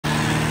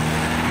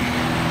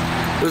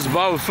This is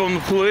Bob from the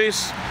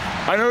police.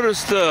 I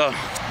noticed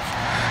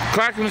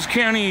Clackamas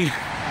County,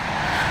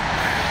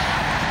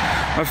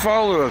 I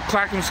followed a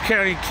Clackamas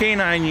County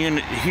K-9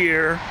 unit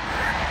here.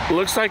 It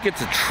looks like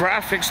it's a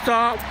traffic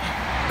stop.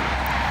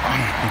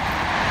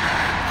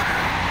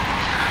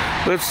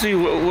 Let's see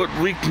what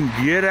we can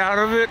get out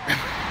of it.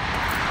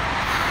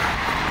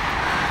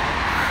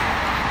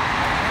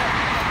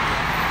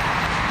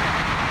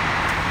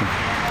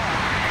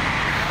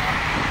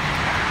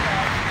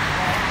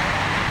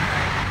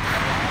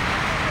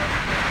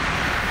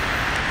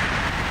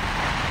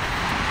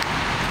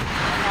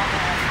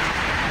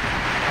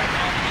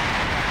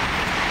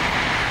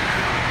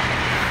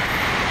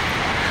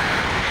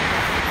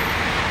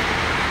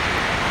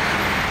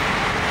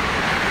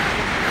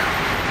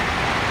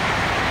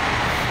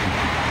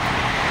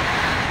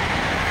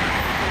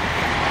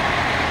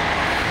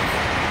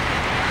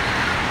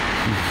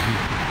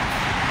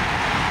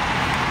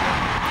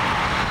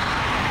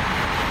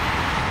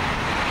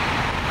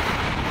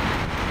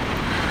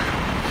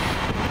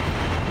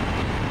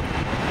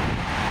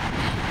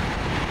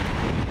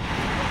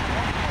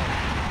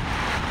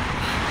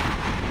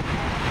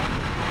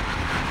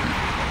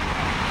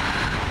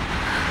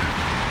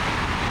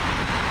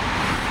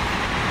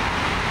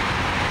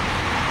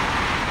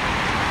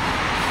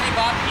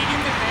 Bob, can you do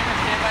me a favor,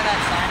 stand by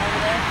that sign over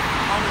there?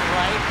 On your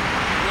right?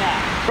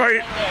 Yeah.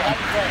 Right.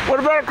 There, what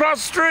about across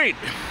the street?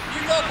 You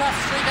can go across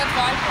the street, that's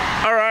fine.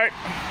 All right.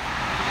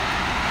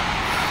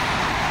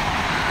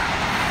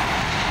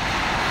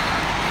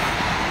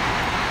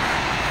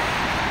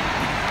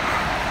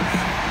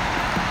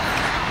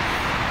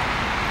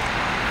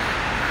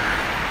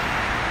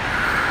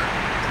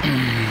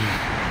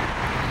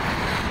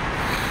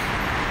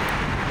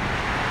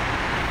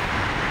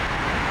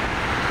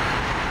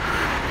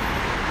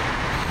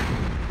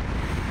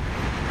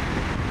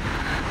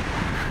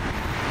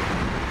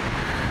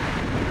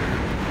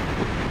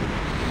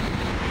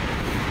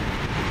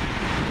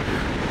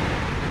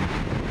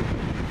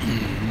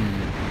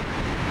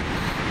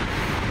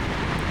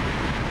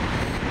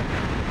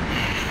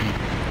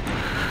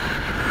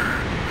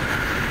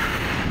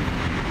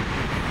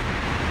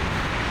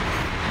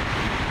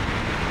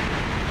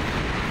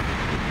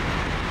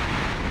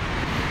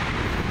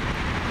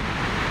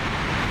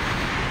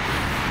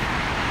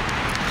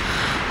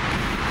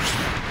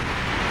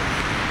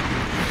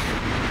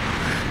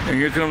 And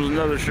here comes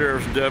another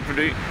sheriff's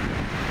deputy.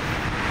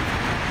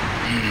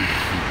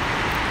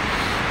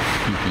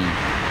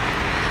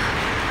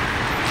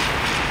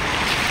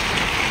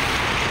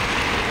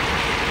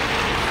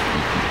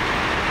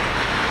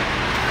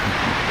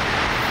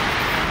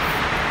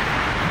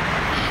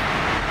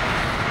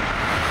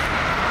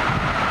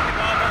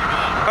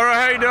 All right,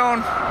 how you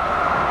doing?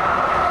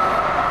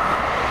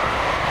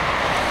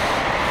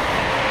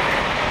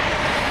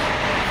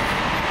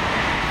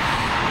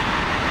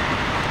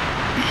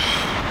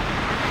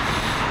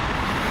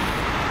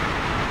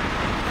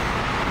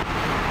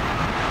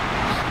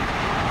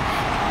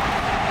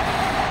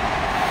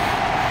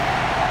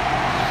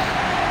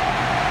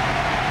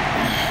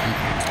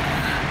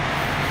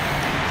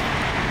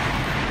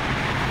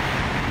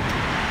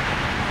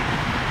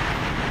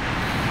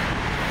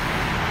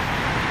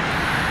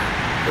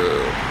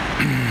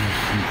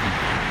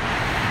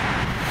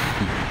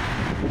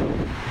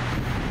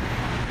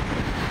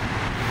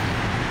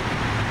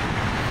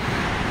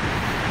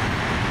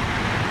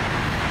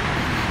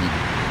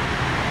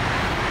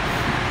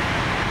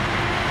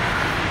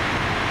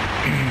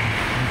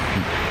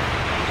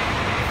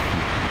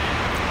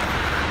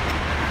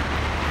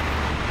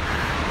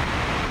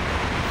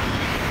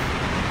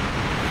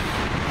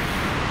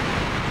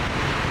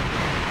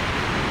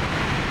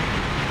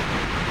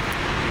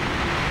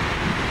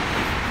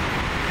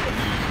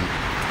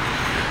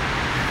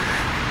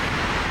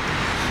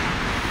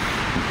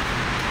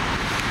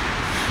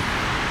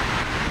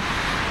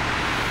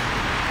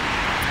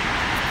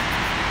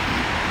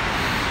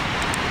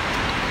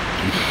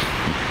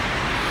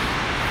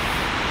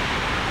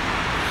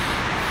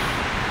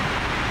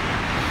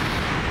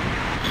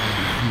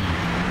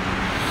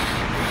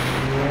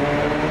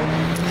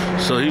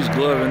 So he's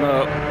gloving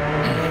up.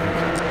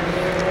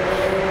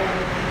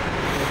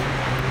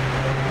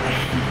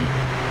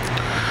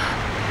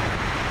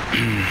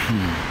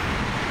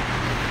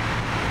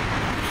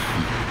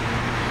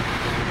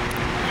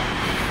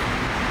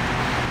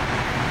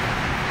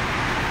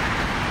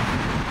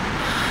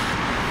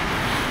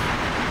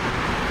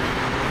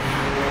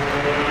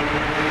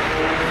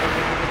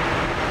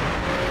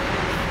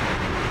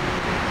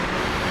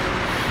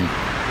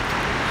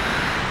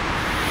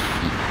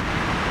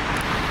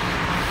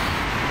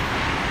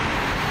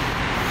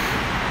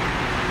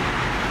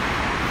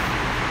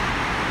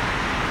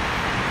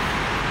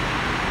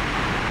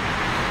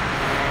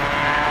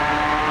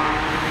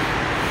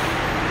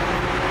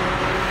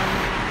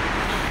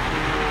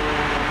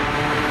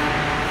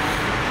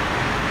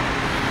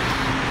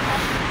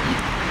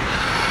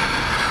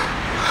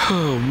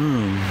 Oh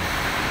man.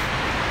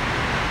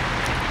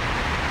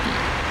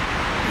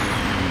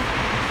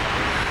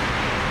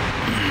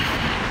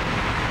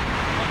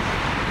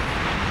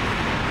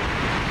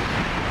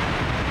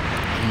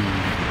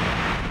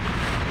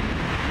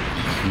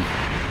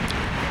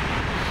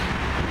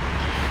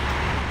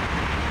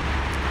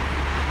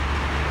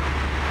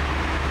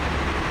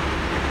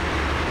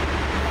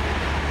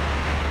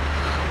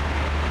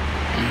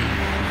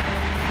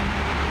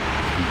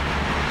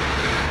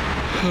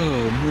 Oh,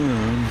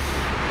 man.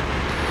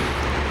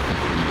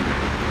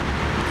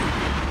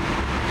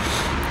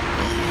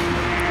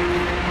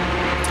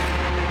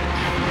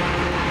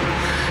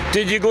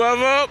 Did you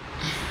glove up?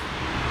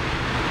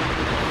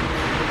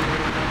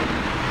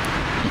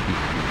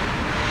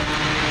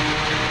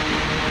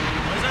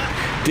 What's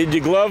that? Did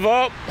you glove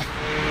up?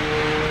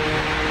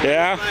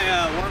 Yeah?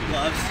 My warm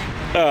gloves.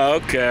 Oh,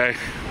 okay.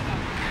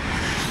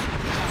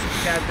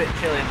 Got a bit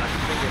chilly and my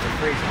fingers are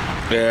freezing.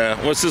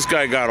 Yeah. What's this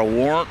guy got, a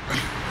warrant?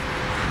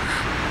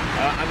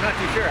 I'm not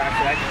too sure,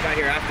 actually. I just got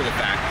here after the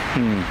fact.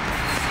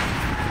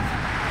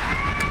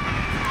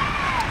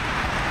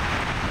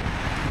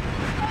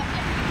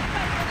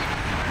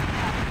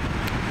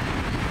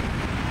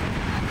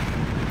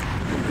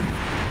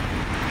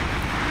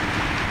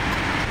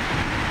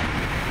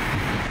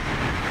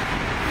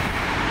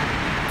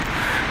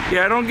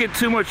 Yeah, I don't get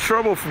too much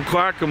trouble from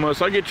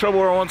Clackamas. I get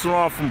trouble every once in a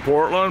while from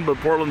Portland, but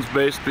Portland's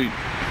basically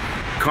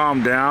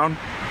calmed down.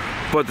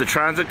 But the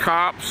transit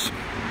cops,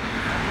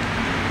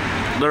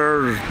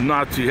 they're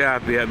not too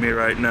happy at me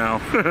right now.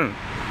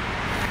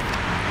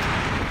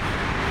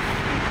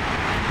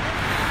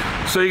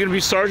 So you're gonna be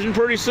sergeant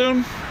pretty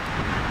soon? Me?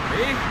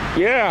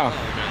 Yeah.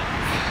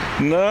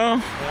 Oh, no?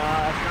 No?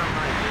 that's not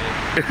my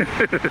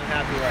gig. I'm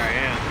happy where I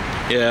am.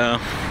 Yeah.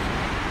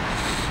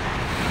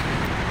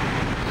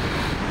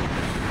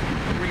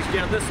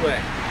 Down this way.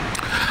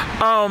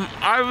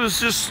 I was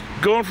just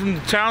going from the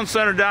town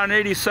center down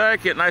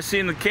 82nd and I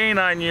seen the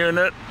canine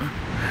unit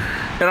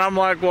and I'm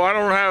like, well, I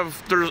don't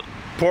have,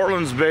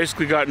 Portland's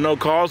basically got no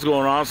calls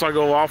going on, so I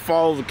go, well, I'll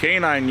follow the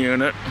canine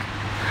unit.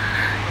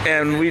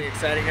 And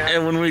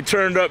when we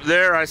turned up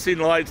there, I seen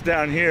the lights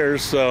down here,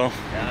 so.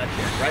 Gotcha.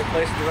 Right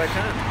place at the right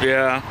time.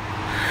 Yeah.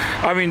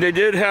 I mean, they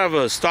did have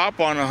a stop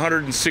on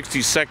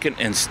 162nd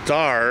and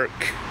Stark,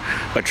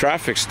 a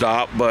traffic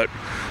stop, but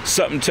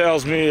something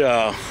tells me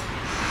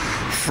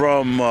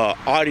from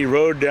Audi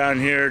Road down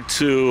here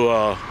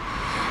to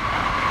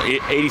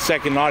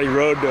 82nd Audi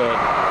Road to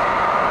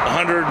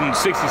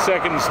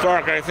 162nd and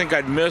Stark, I think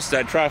I'd miss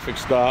that traffic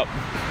stop.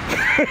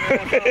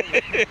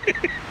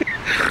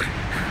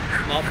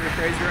 Mall pretty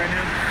crazy right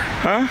now?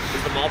 Huh?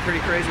 Is the mall pretty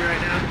crazy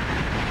right now?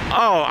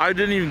 Oh, I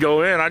didn't even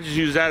go in. I just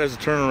used that as a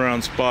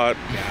turnaround spot.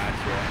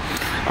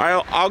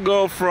 Gotcha. I'll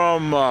go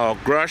from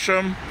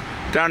Gresham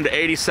down to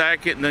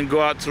 82nd and then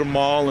go out to the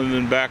mall and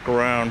then back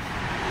around.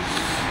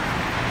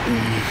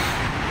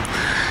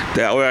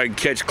 That way I can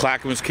catch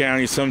Clackamas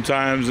County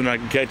sometimes and I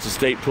can catch the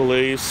state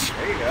police.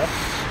 There you go.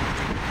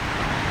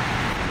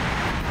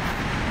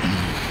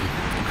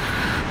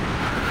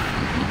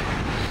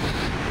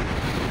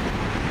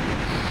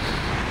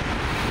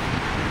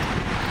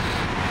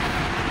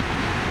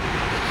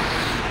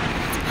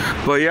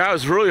 But yeah, I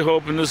was really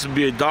hoping this would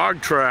be a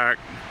dog track.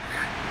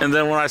 And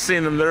then when I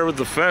seen them there with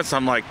the fence,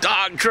 I'm like,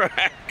 dog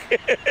track. Yeah,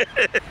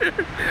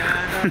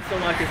 not so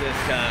lucky this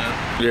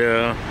time.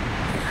 Yeah.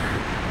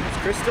 Is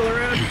Chris still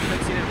around? I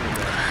haven't seen him in a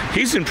bit.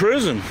 He's in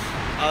prison.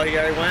 Oh, he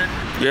already went?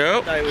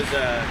 Yep. I thought he was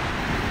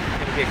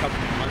gonna be a couple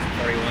more months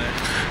before he went.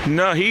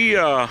 No,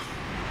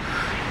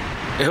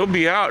 he'll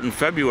be out in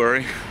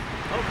February.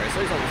 Okay,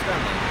 so he's almost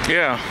done then.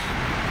 Yeah.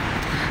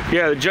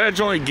 Yeah, the judge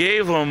only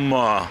gave him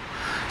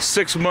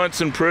 6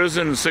 months in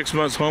prison and 6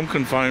 months home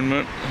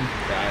confinement.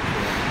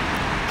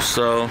 Gotcha.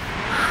 So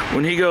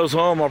when he goes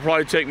home, I'll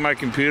probably take my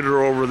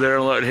computer over there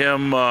and let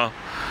him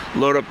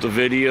load up the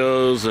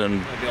videos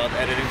and I'll do all the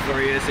editing for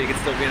you so you can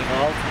still be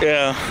involved.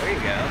 Yeah. There you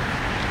go.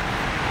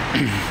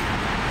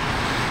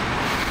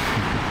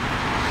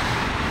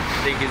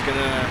 Think he's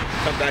gonna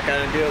come back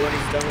out and do it when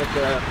he's done with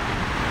the...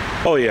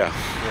 Oh yeah.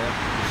 Yeah.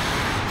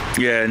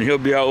 Yeah, and he'll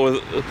be out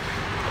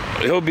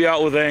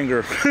with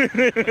anger.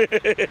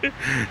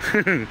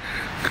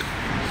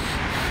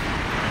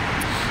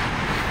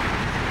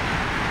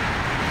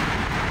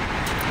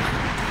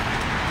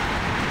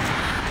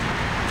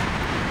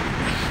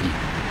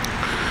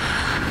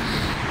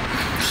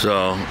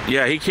 So,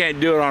 yeah, he can't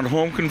do it on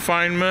home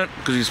confinement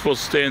because he's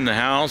supposed to stay in the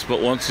house, but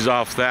once he's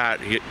off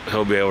that,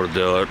 he'll be able to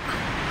do it.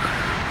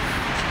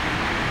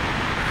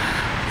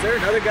 Is there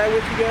another guy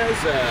with you guys?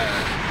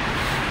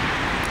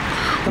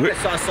 I thought I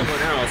saw someone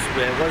else,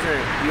 but it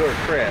wasn't you or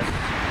Chris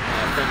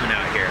filming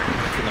out here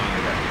not too long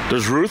ago.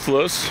 There's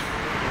Ruthless.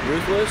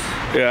 Ruthless?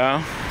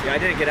 Yeah. Yeah, I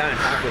didn't get out and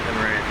talk with him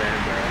or anything,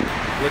 but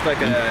it looked like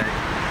a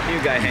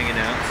new guy hanging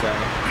out, so.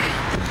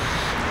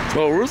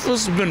 Well,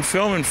 Ruthless has been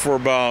filming for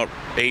about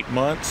 8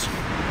 months.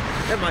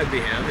 That might be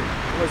him. It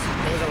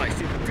wasn't like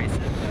super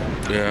recent.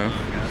 Yeah.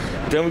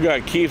 Then we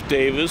got Keith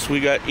Davis. We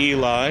got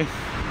Eli.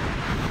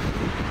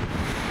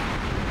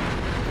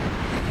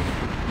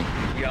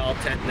 Y'all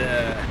tend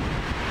to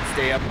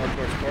stay up more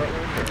towards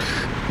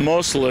Portland? Or?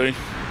 Mostly.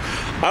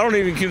 I don't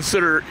even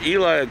consider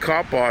Eli a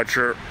cop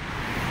watcher.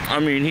 I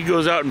mean, he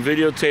goes out and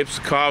videotapes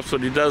the cops,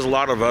 but he does a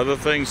lot of other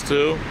things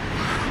too.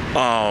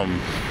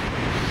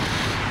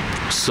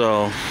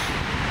 So.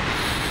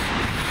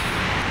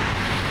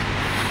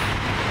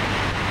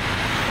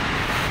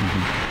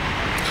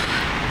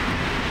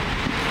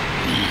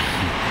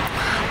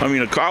 I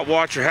mean, a cop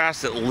watcher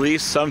has to at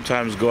least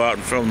sometimes go out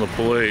and film the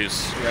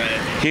police.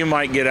 Right. He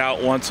might get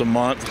out once a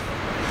month.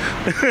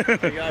 You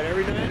got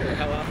every night, or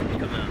how often do you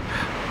come out?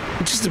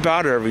 Just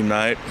about every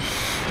night.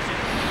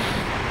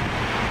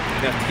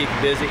 You have to keep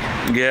you busy.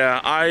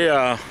 Yeah,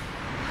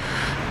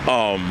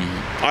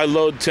 I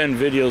load 10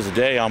 videos a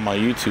day on my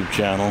YouTube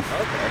channel.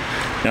 Okay.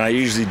 And I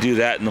usually do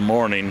that in the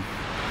morning.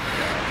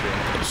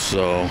 Gotcha.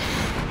 So,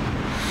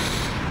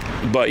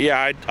 but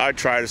yeah, I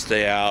try to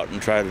stay out and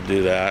try to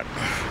do that.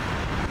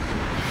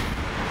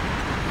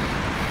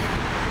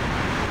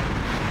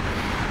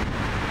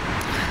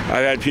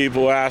 I've had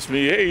people ask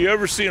me, hey, you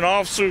ever see an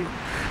officer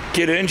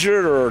get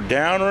injured or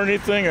down or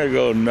anything? I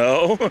go,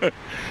 no.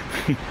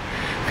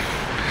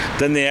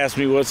 Then they ask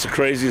me, what's the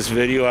craziest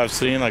video I've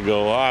seen? I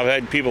go, oh, I've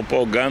had people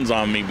pull guns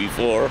on me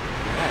before.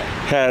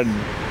 I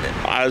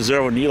was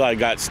there when Eli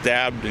got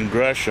stabbed in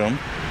Gresham.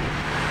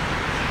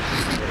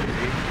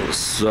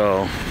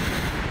 So.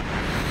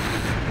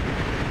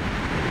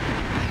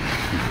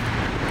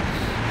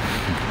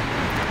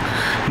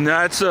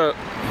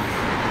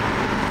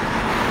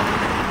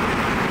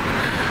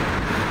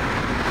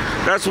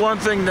 That's one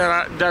thing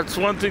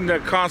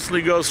that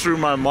constantly goes through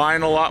my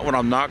mind a lot when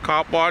I'm not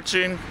cop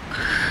watching,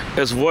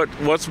 is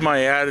what's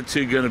my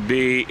attitude going to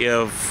be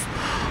if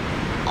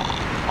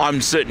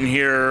I'm sitting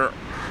here,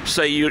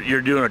 say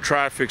you're doing a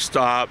traffic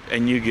stop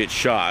and you get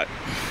shot,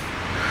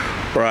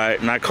 right?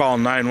 And I call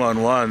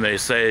 911. They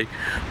say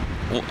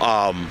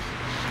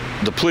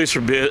the police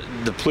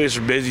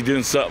are busy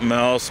doing something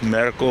else.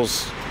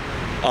 Medical's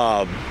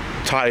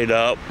tied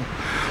up.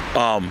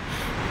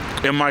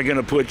 Am I going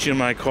to put you in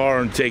my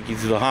car and take you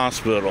to the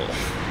hospital?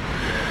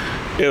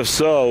 If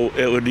so,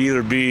 it would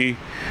either be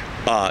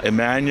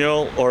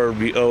Emmanuel or it would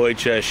be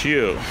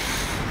OHSU.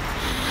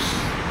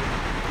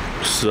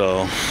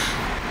 So,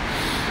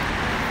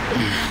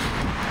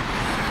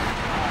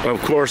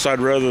 of course, I'd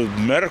rather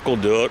medical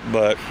do it,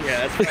 but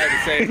yeah, that's probably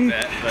the same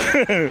bet.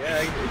 But,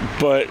 yeah,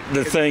 but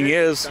the thing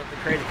is, something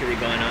crazy could be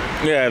going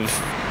on. yeah,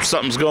 if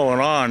something's going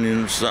on, you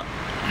know.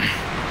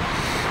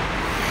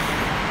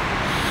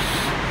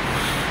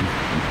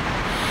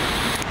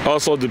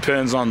 Also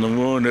depends on the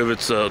wound. If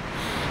it's a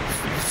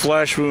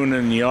flesh wound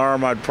in the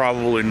arm, I'd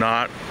probably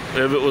not.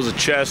 If it was a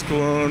chest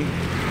wound,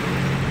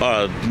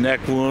 a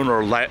neck wound,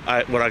 or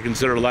what I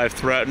consider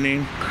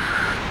life-threatening,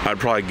 I'd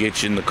probably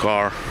get you in the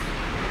car.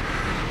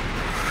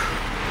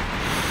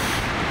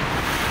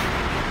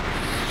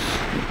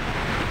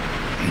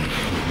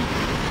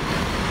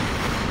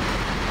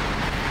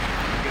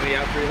 You gonna be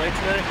out pretty late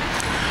tonight?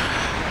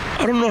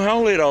 I don't know how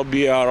late I'll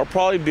be out. I'll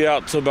probably be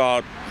out to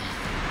about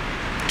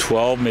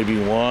 12, maybe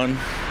 1. You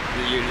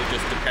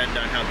just depend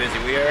on how busy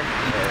we are? Or?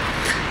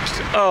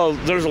 Oh,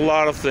 there's a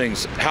lot of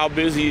things. How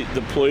busy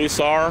the police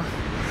are.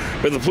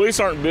 If the police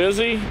aren't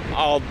busy,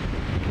 I'll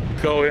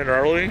go in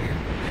early.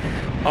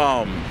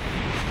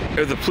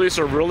 If the police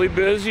are really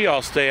busy,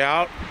 I'll stay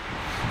out.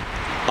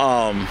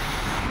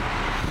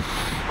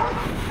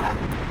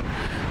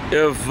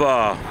 If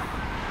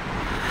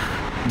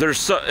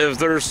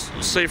there's,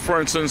 say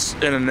for instance,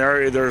 in an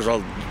area there's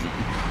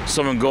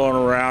someone going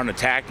around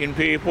attacking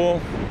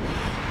people,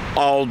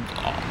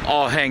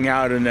 I'll hang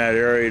out in that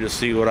area to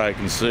see what I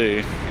can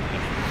see,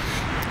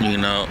 you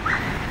know.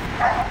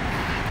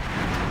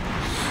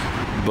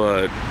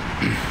 But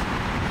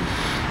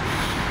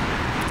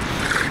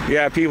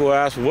yeah, people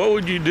ask, what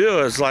would you do?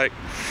 It's like,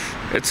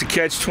 it's a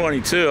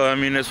catch-22. I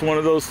mean, it's one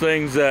of those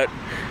things that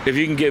if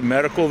you can get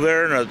medical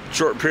there in a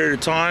short period of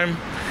time,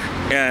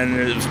 and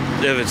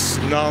if it's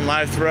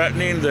non-life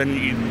threatening, then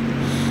you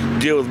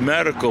deal with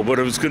medical. But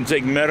if it's going to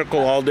take medical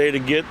all day to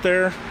get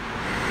there,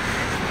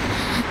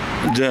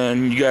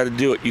 then you got to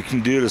do what you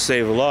can do to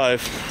save a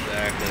life.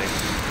 Exactly.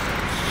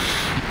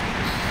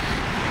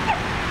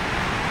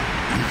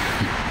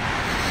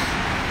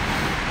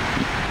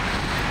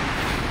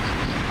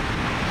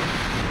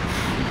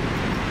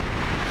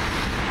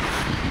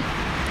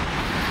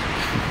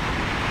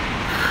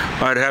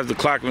 I'd have the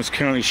Clackamas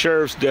County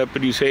Sheriff's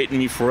deputies hating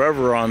me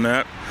forever on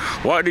that.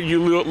 Why did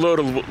you load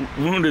a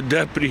wounded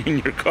deputy in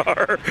your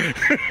car? What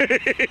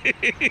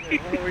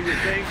were you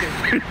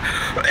thinking?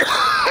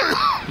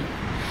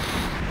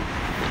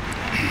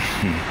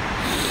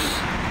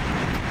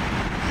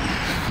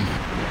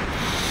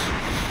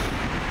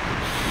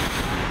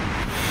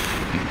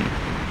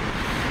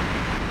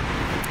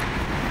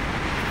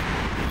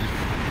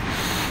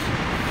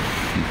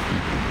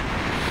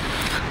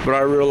 But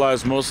I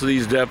realize most of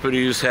these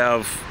deputies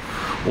have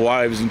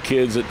wives and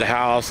kids at the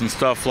house and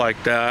stuff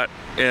like that,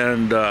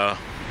 and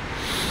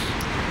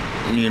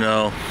you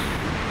know,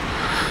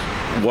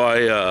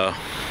 why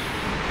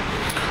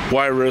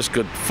risk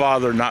a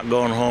father not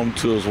going home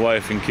to his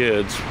wife and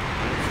kids?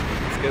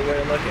 It's a good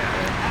way to look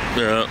at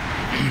it. Yeah.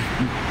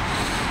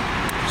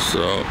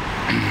 So.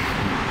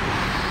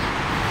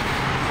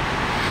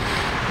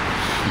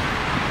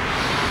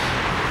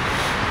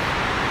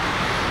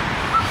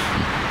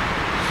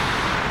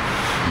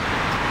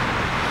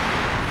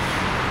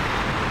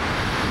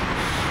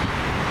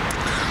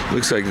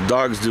 Looks like the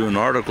dog's doing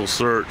article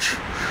search.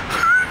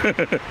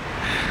 If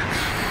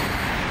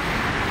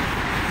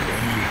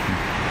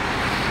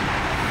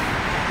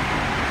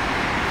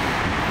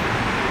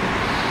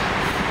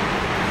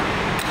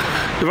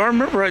I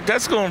remember right,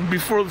 that's going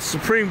before the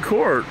Supreme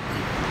Court.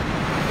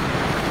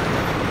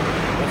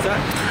 What's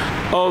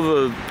that?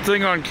 Oh, the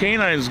thing on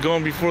canines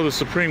going before the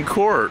Supreme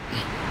Court.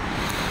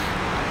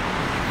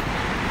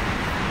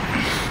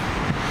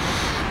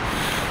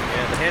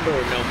 Yeah, the handler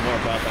would know more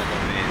about that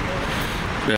than me.